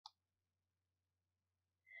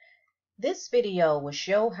This video will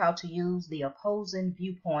show how to use the Opposing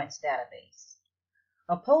Viewpoints database.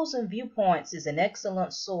 Opposing Viewpoints is an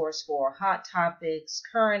excellent source for hot topics,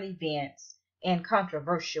 current events, and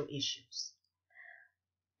controversial issues.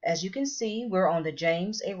 As you can see, we're on the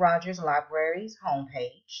James A. Rogers Library's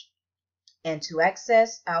homepage. And to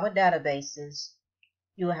access our databases,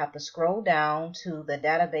 you will have to scroll down to the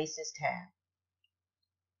Databases tab.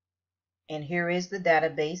 And here is the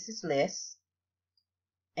databases list.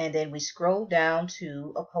 And then we scroll down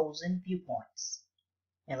to Opposing Viewpoints.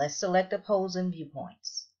 And let's select Opposing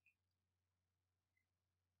Viewpoints.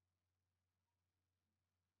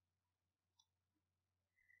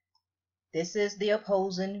 This is the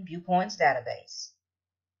Opposing Viewpoints database.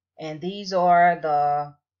 And these are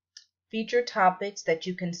the featured topics that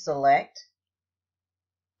you can select.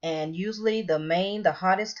 And usually the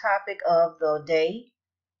hottest topic of the day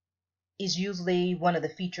is usually one of the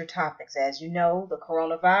featured topics. As you know, the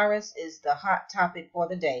coronavirus is the hot topic for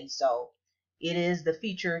the day, so it is the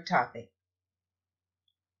featured topic.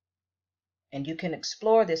 And you can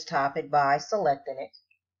explore this topic by selecting it.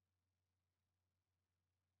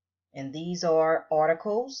 And these are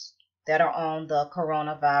articles that are on the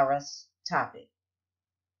coronavirus topic.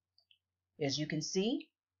 As you can see,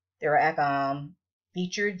 there are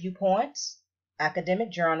featured viewpoints, academic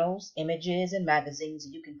journals, images, and magazines,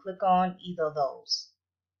 and you can click on either of those.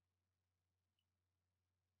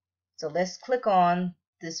 So let's click on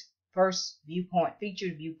this first viewpoint,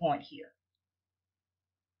 featured viewpoint here.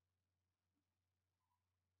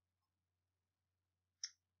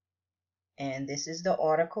 And this is the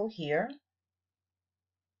article here.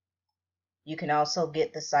 You can also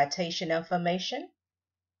get the citation information.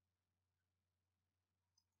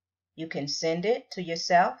 You can send it to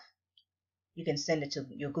yourself. You can send it to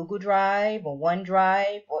your Google Drive or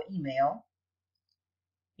OneDrive or email.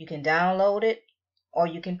 You can download it or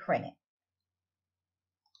you can print it.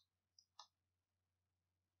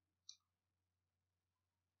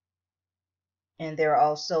 And there are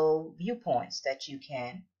also viewpoints that you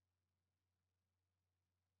can,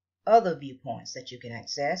 other viewpoints that you can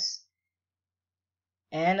access,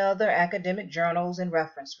 and other academic journals and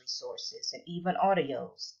reference resources, and even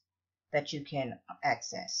audios that you can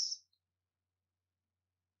access.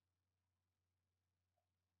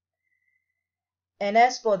 And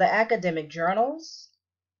as for the academic journals,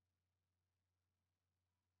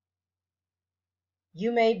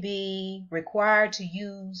 you may be required to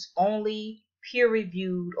use only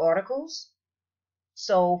peer-reviewed articles.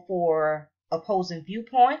 So for Opposing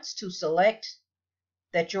Viewpoints, to select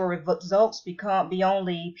that your results be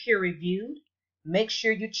only peer-reviewed, make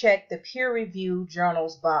sure you check the peer-reviewed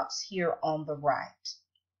journals box here on the right.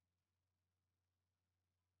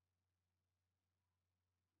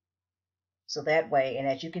 So that way, and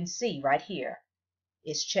as you can see right here,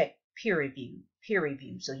 it's checked peer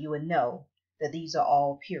review, so you would know that these are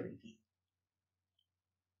all peer reviewed.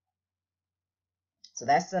 So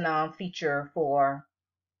that's a feature for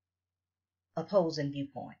Opposing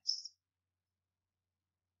Viewpoints.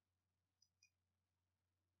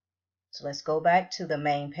 So let's go back to the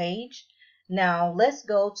main page. Now let's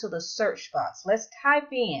go to the search box. Let's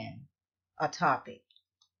type in a topic.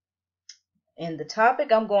 And the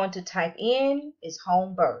topic I'm going to type in is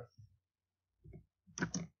home birth.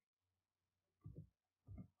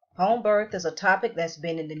 Home birth is a topic that's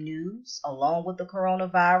been in the news along with the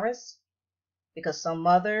coronavirus, because some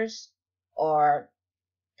mothers or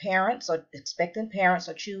parents or expectant parents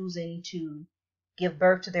are choosing to give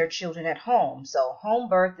birth to their children at home. So home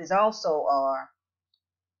birth is also a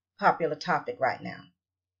popular topic right now.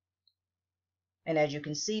 And as you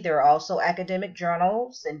can see, there are also academic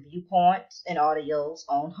journals and viewpoints and audios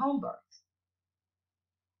on home birth.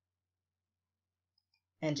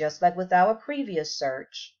 And just like with our previous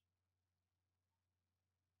search,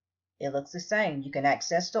 it looks the same. You can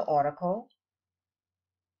access the article,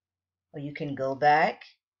 or you can go back.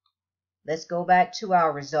 Let's go back to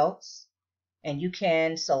our results, and you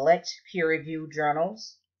can select peer-reviewed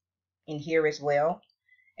journals in here as well.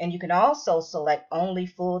 And you can also select only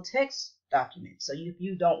full text documents. So if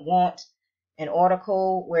you don't want an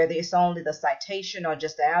article where it's only the citation or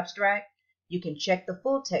just the abstract, you can check the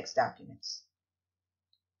full text documents.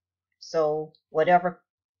 So whatever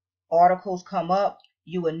articles come up,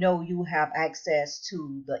 you will know you have access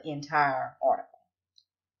to the entire article.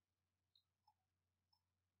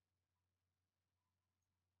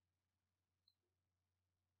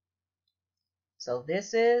 So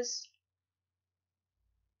this is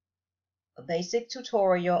a basic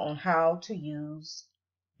tutorial on how to use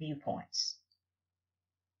viewpoints.